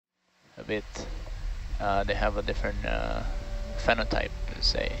a bit, they have a different phenotype, let's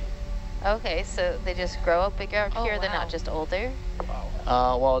say. Okay, so they just grow up bigger up here, they're not just older?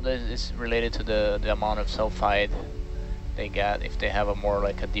 Well, this is related to the amount of sulfide they get. If they have a more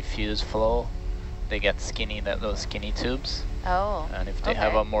like a diffuse flow, they get skinny, those skinny tubes. Oh, and if they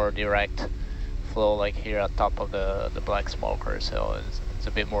have a more direct flow, like here at top of the black smoker, so it's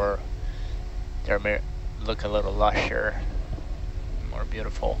a bit more, look a little lusher, more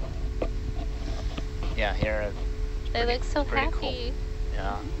beautiful. Yeah, here they look so happy. Cool.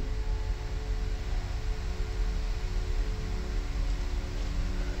 Yeah.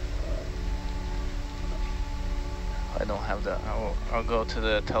 I don't have the, I'll go to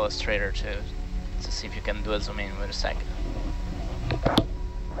the telestrator to see if you can do a zoom in with a second.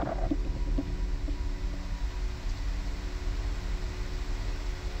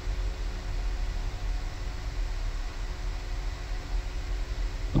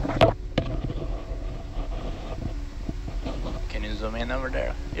 Can you zoom in over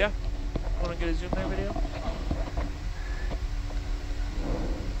there? Yeah. Want to get a zoom there video?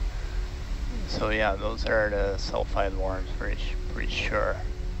 So yeah, those are the sulfide worms, pretty sure.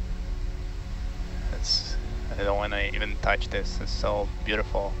 I don't want to even touch this, it's so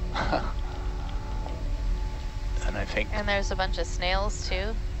beautiful. And I think... And there's a bunch of snails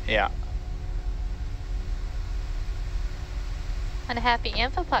too? Yeah. And a happy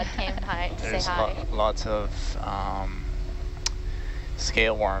amphipod came by to say hi. There's lots of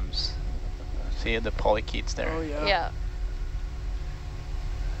scale worms. See the polychaetes there? Oh yeah. Yeah.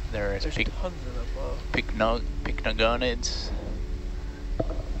 There's tons of them. pycnogonids.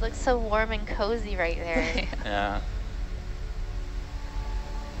 Looks so warm and cozy right there. Yeah.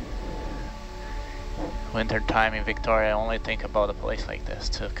 Winter time in Victoria, I only think about a place like this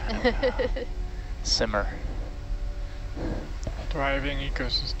to kind of simmer. Thriving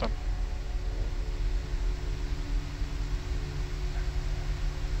ecosystem.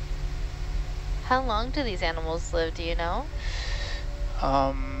 How long do these animals live, do you know?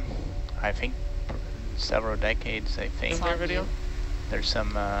 I think several decades, I think. Is there a video? There's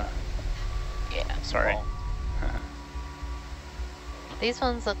some, yeah, sorry. These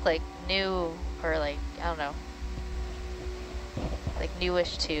ones look like new, or like, I don't know, like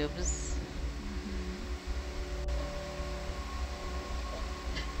newish tubes.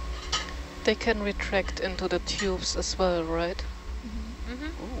 They can retract into the tubes as well, right?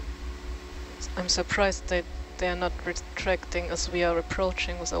 I'm surprised they're not retracting as we are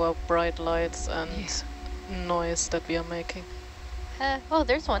approaching with our bright lights and noise that we are making. Oh,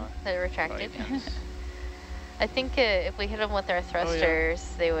 there's one that retracted. I think if we hit them with our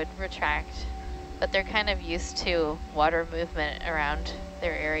thrusters, they would retract. But they're kind of used to water movement around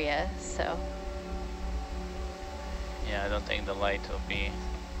their area, so. Yeah, I don't think the light will be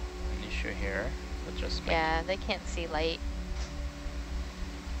an issue here. But just yeah, they can't see light.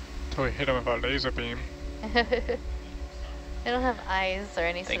 So we hit them with our laser beam. They don't have eyes or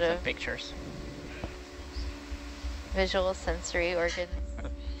any sort of pictures. Visual sensory organs.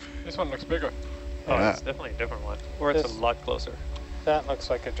 This one looks bigger. Oh, it's definitely a different one. Or it's a lot closer. That looks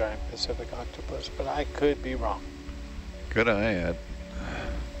like a giant Pacific octopus, but I could be wrong. Good eye, Ed.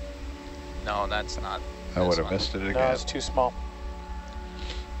 No, that's not. I would have missed it again. No, it's too small.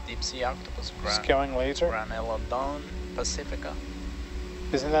 Deep sea octopus. Scaling laser. Granelodon pacifica.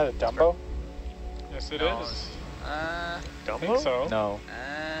 Isn't that a Dumbo? Yes, it is. Dumbo? I think so. No.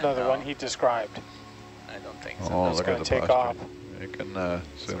 No, the one he described. I don't think so. Oh, It's look going at to the take posture. off. You can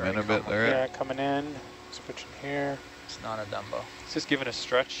zoom in a bit there. Yeah, coming in, switching here. It's not a Dumbo. It's just giving a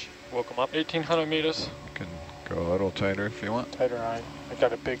stretch. Woke them up. 1,800 meters. You can go a little tighter if you want. Tighter eye. I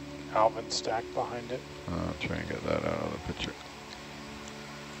got a big Alvin stack behind it. I'll try and get that out of the picture.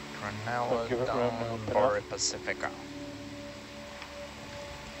 Give it room to open or up. pacifica.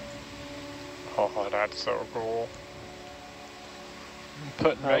 Oh, that's so cool.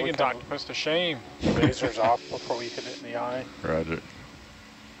 Putting Megan's octopus to shame. Lasers off before we hit it in the eye. Roger.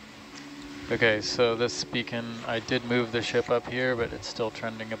 Okay, so this beacon, I did move the ship up here, but it's still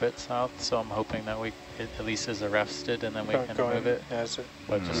trending a bit south, so I'm hoping that it at least is arrested and then we can move it. As it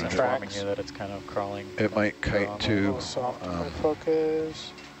But just informing you that it's kind of crawling. It might kite to soft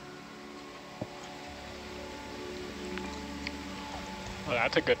focus. Well,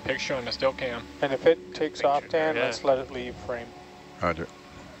 that's a good picture on the still cam. And if it takes off, Dan, let's let it leave frame. Roger.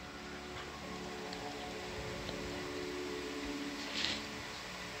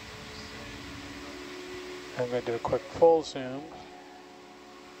 I'm going to do a quick full zoom.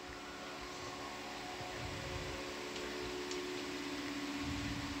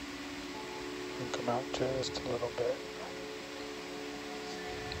 And come out just a little bit.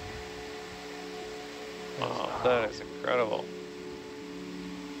 Oh, that is incredible.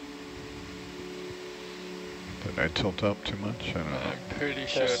 Did I tilt up too much? I don't know. I'm pretty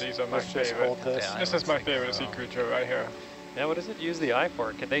sure these are my Let's just favorite. hold this. Yeah, This is my favorite sea creature right here. Yeah, what does it use the eye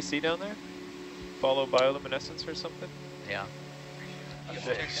for? Can they see down there? Follow bioluminescence or something? Yeah. You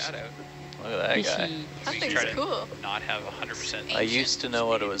should check that out. Look at that guy. That We thing's try to cool. not have 100%. I used to know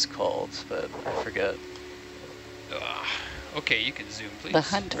what it was called, but I forget. Okay, you can zoom, please. The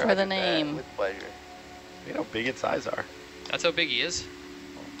hunt for the name. With pleasure. You know how big its eyes are. That's how big he is.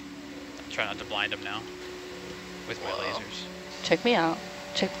 Try not to blind him now with my lasers. Check me out.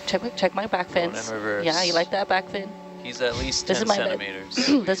 Check my back Going fins. in reverse. Yeah, you like that back fin? He's at least This 10 is my centimeters.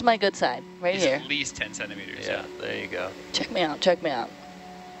 This is my good side, right He's here. at least 10 centimeters. Yeah, there you go. Check me out. Check me out.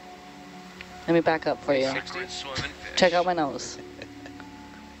 Let me back up for you. Check out my nose.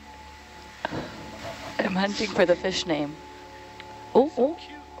 I'm hunting for the fish name. Ooh,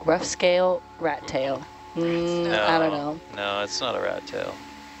 rough scale rat tail. I don't know. No, it's not a rat tail.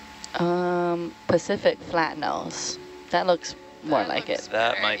 Pacific flat nose. That looks more like it.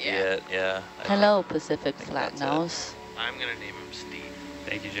 That might be it, yeah. Hello, Pacific flat that's it. nose. I'm going to name him Steve.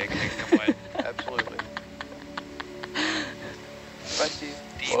 Thank you, Jake. Come away. Absolutely. Bye, Steve.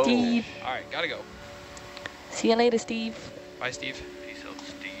 Whoa. Steve. All right, gotta go. See you later, Steve. Bye, Steve. Peace out,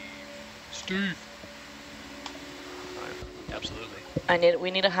 Steve. Steve. Absolutely.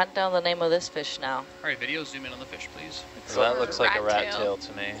 We need to hunt down the name of this fish now. All right, video, zoom in on the fish, please. So that looks like a rat rat tail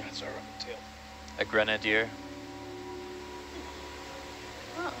to me. That's our tail. A grenadier.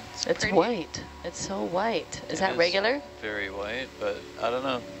 Oh, It's pretty. white. It's so white. Is It that regular? Very white, but I don't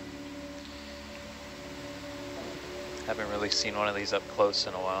know. Haven't really seen one of these up close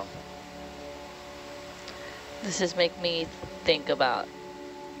in a while. This just make me think about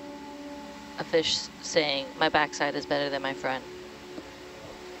a fish saying, my backside is better than my front.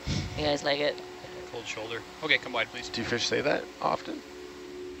 You guys like it? Cold shoulder. Okay, come wide, please. Do fish say that often?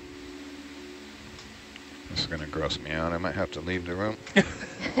 This is going to gross me out. I might have to leave the room.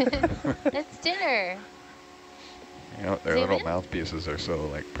 It's dinner. You know, their Zoom little in? mouthpieces are so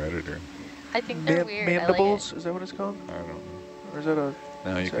like predator. I think they're weird. I like Mandibles, is that what it's called? I don't know. Or is that a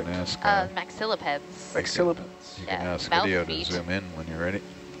Now you can ask. it. Maxillipeds. maxillipeds? You can yeah, ask mouth video feet. to zoom in when you're ready.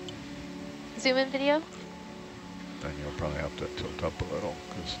 Zoom in video. Then you'll probably have to tilt up a little.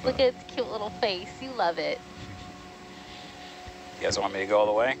 Look at its cute little face. You love it. You guys want me to go all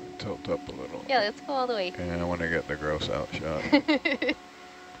the way? Tilt up a little. Yeah, let's go all the way. Yeah, I want to get the gross out shot.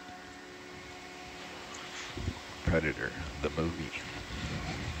 Predator, the movie.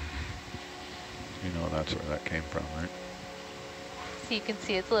 You know that's where that came from, right? So you can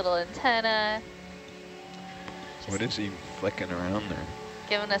see its little antenna. What is he flicking around there?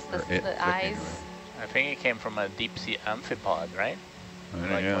 Giving us Or it flicking the eyes. around? I think it came from a deep sea amphipod, right?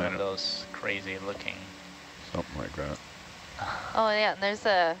 Like Yeah, one I of know. those crazy looking. Something like that. Oh yeah, and there's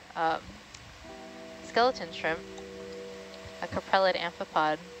a skeleton shrimp, a caprellid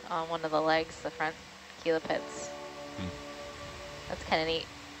amphipod on one of the legs, the front cheilipeds. That's kind of neat.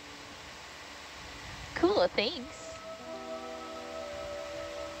 Cool, thanks.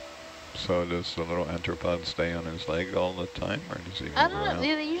 So does the little anthropod stay on his leg all the time, or does he move I don't know. around?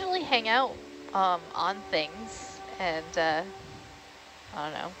 They usually hang out on things, and I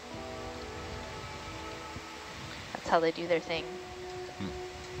don't know. That's how they do their thing.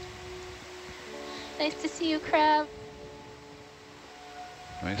 Nice to see you, Crab.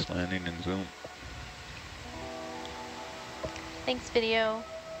 Nice landing and zoom. Thanks, video.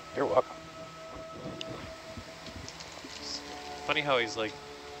 You're welcome. Funny how he's like,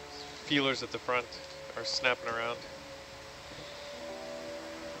 feelers at the front are snapping around.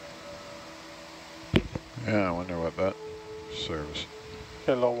 Yeah, I wonder what that serves.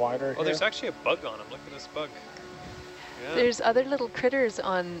 Get a little wider Oh, here. there's actually a bug on him. Look at this bug. Yeah. There's other little critters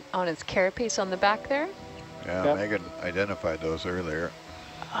on its carapace on the back there. Yeah, Yep. Megan identified those earlier.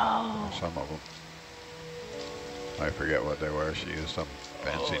 Oh. Some of them. I forget what they were. She used some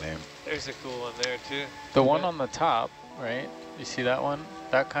fancy name. There's a cool one there too. The one on the top, right? You see that one?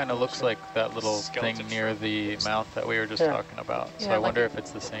 That kind of looks like that little Skeleton thing near the mouth that we were just Yeah. talking about. So Yeah, I like wonder if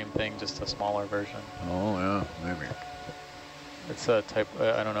it's the same thing, just a smaller version. Oh, yeah, maybe. It's a type,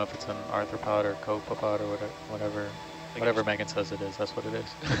 I don't know if it's an arthropod or copepod or whatever. Whatever Megan says it is, that's what it is.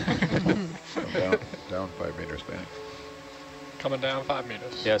 So down 5 meters back. Coming down 5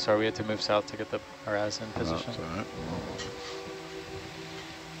 meters. Yeah, so are we had to move south to get the Araz in Oh, position? that's all right.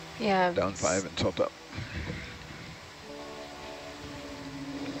 Yeah. Down 5 and tilt up.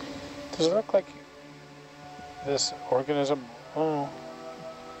 Does it look like this organism,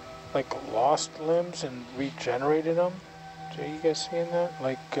 like lost limbs and regenerated them? Are you guys seeing that?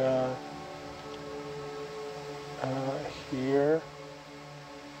 Like, Here.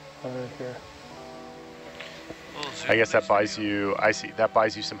 Here. I guess that buys you, I see, that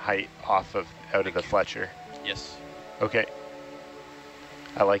buys you some height off of, out of the Fletcher. Yes. Okay.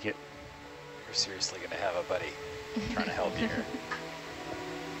 I like it. We're seriously going to have a buddy trying to help you here.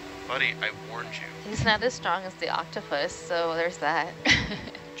 Buddy, I warned you. He's not as strong as the Octopus, so there's that.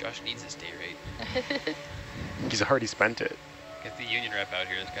 Josh needs his day rate. He's already spent it. Get the union rep out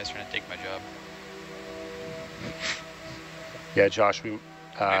here. This guy's trying to take my job. Yeah, Josh,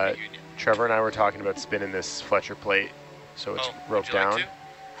 Trevor and I were talking about spinning this Fletcher plate, so it's roped down. Like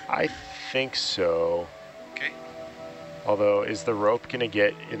I think so. Okay. Although, is the rope going to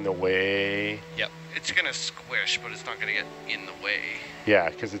get in the way? Yep. It's going to squish, but it's not going to get in the way. Yeah,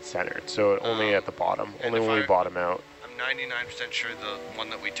 because it's centered, so only at the bottom, only when we bottom out. I'm 99% sure the one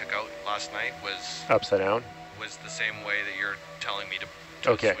that we took out last night was... Upside down? Was the same way that you're telling me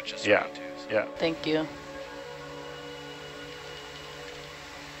to okay. Switch this Yeah, to, so. yeah. Thank you.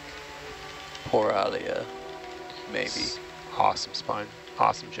 Poor Alia, maybe. Awesome spine,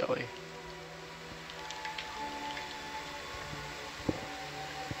 awesome jelly.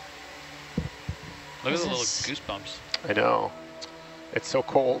 Look at the little goosebumps. I know. It's so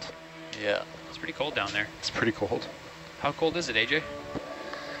cold. Yeah. It's pretty cold down there. It's pretty cold. How cold is it, AJ?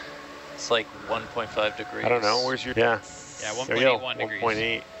 It's like 1.5 degrees. I don't know. Where's your... Yeah. Yeah, 1.81 degrees.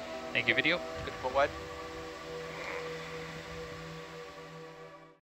 1.8. Thank you, video. Good, but wide.